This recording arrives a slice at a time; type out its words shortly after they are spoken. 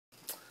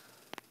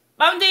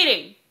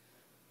Bondwidwi.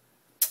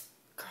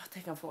 Girl,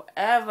 taking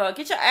forever.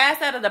 Get your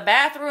ass out of the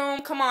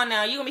bathroom. Come on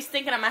now. You gonna be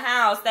stinking at my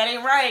house. That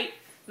ain't right.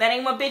 That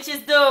ain't what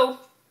bitches do.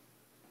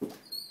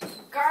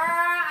 Girl,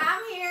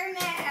 I'm here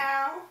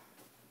now.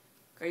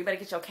 Girl, you better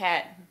get your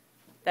cat.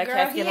 That Girl,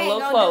 cat's getting a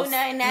little ain't close. Do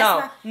nothing.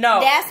 No.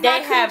 That's they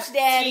my have cooch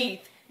daddy.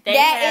 Teeth.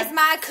 That is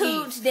my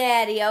cooch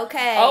daddy,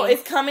 okay? Oh,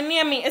 it's coming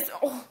near me. It's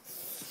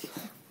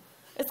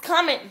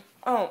coming.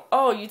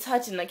 Oh, you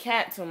touching the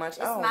cat too much.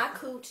 It's my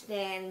cooch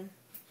daddy.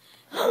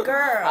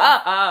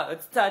 Girl.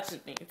 It's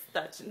touching me. It's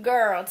touching me.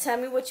 Girl, tell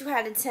me what you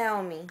had to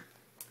tell me.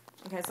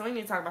 Okay, so we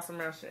need to talk about some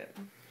real shit.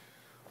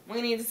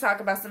 We need to talk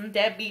about some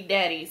deadbeat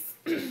daddies.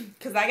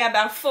 Because I got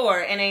about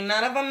 4, and ain't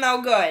none of them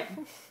no good.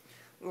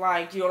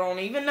 Like, you don't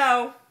even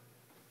know.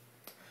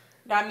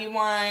 Got me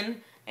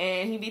one,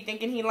 and he be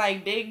thinking he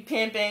like big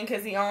pimping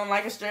because he own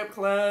like a strip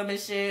club and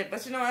shit.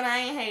 But you know what? I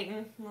ain't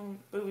hating.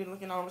 Booby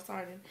looking all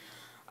retarded.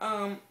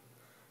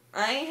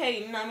 I ain't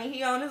hating. I mean,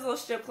 he owned his little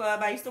strip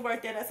club. I used to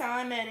work there. That's how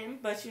I met him.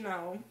 But, you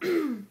know,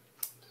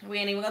 we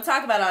ain't even going to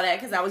talk about all that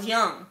because I was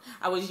young.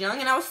 I was young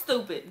and I was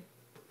stupid.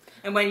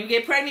 And when you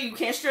get pregnant, you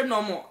can't strip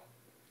no more.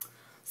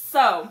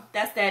 So,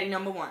 that's daddy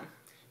number 1.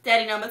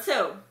 Daddy number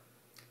 2.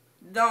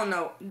 Don't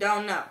know.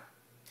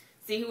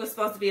 See, he was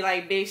supposed to be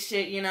like big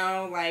shit, you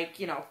know, like,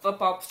 you know,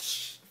 football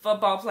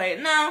player.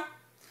 No.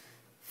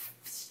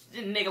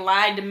 Nigga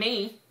lied to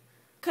me.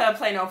 Couldn't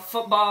play no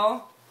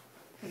football.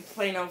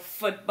 Play no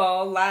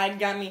football, lied,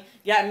 got me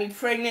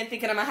pregnant,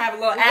 thinking I'm gonna have a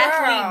little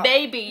athlete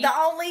baby. The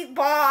only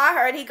ball I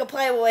heard he could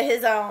play with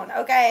his own,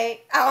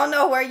 okay? I don't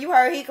know where you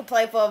heard he could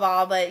play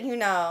football, but you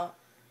know.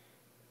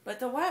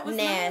 But the white was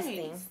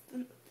nasty.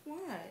 Nice.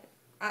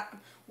 What?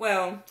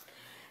 Well,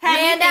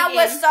 man, that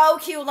was so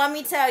cute, let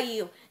me tell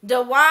you.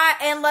 Dwight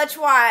and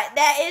LaTroy,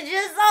 that is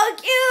just so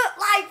cute.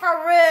 Like,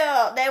 for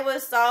real. They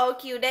was so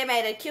cute. They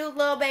made a cute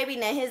little baby,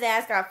 and then his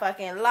ass got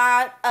fucking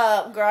locked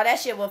up. Girl, that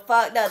shit was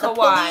fucked up. The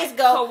police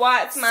go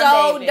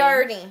so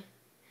dirty.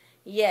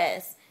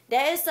 Yes.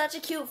 That is such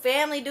a cute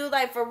family, dude.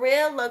 Like, for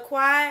real,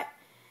 LaQuat.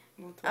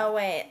 Oh,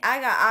 wait.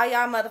 I got all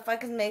y'all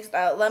motherfuckers mixed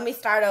up. Let me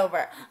start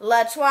over.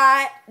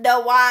 LaTroy,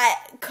 Dwight,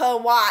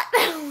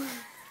 Kawat.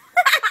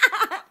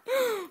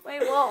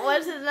 Wait,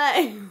 what's his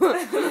name?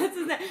 What's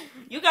his name?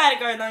 You got it,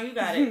 girl. No, you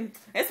got it.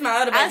 It's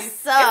my other baby. I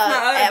suck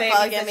at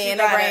fucking me and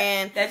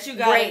the that you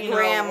got great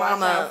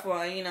grandmama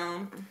for, you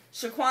know.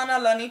 Shaquana,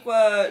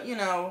 Laniqua, you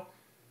know.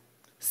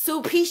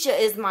 Supisha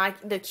is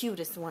the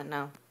cutest one,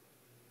 though.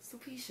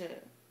 Supisha.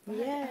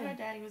 Yeah. Her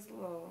daddy was a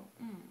little.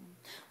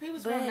 He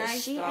was real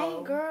nice, she though.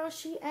 ain't, girl.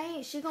 She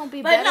ain't. She gonna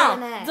be better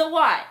than that. But no,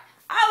 Dwight.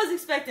 I was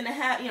expecting to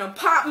have, you know,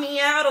 pop me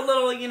out a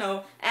little, you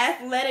know,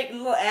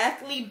 little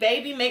athlete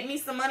baby, make me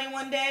some money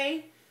one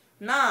day.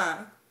 Nah.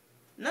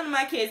 None of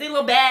my kids. They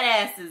little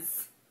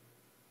badasses.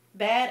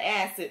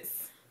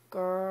 Badasses.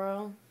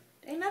 Girl.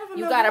 Ain't none of them.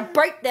 You gotta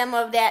break them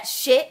of that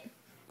shit.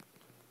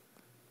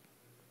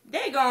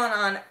 They going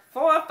on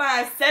 4,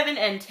 5, 7,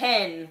 and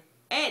 10.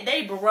 And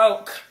they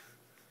broke.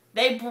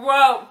 They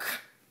broke.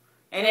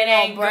 And it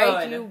ain't break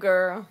good. You,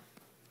 girl.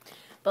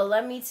 But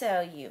let me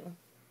tell you.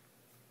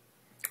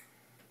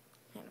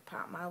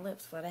 Pop my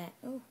lips for that.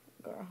 Ooh,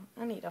 girl.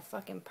 I need a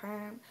fucking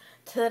perm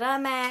to the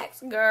max,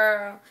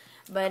 girl.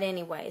 But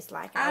anyways,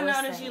 like I was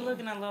noticed saying, you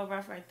looking a little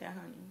rough right there,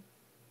 honey.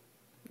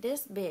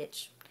 This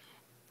bitch.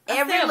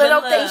 Every little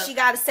thing she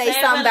got to say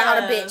something about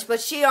a bitch. But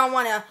she don't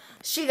want to.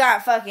 She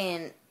got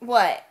fucking,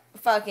 what?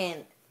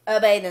 Fucking a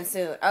bathing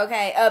suit.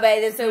 Okay? A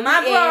bathing suit.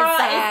 My bra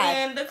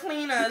is in the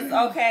cleaners.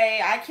 Okay?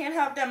 I can't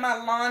help that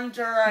my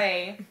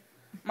lingerie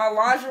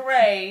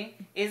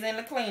is in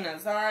the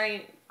cleaners.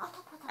 Alright?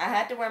 I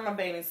had to wear my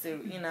bathing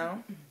suit, you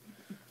know.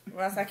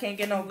 Or else I can't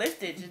get no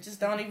liftage. It just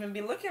don't even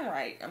be looking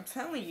right. I'm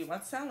telling you.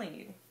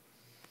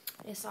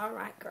 It's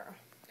alright, girl.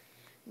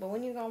 But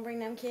when you gonna bring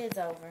them kids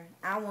over?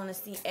 I want to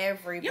see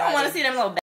everybody. You don't want to see them little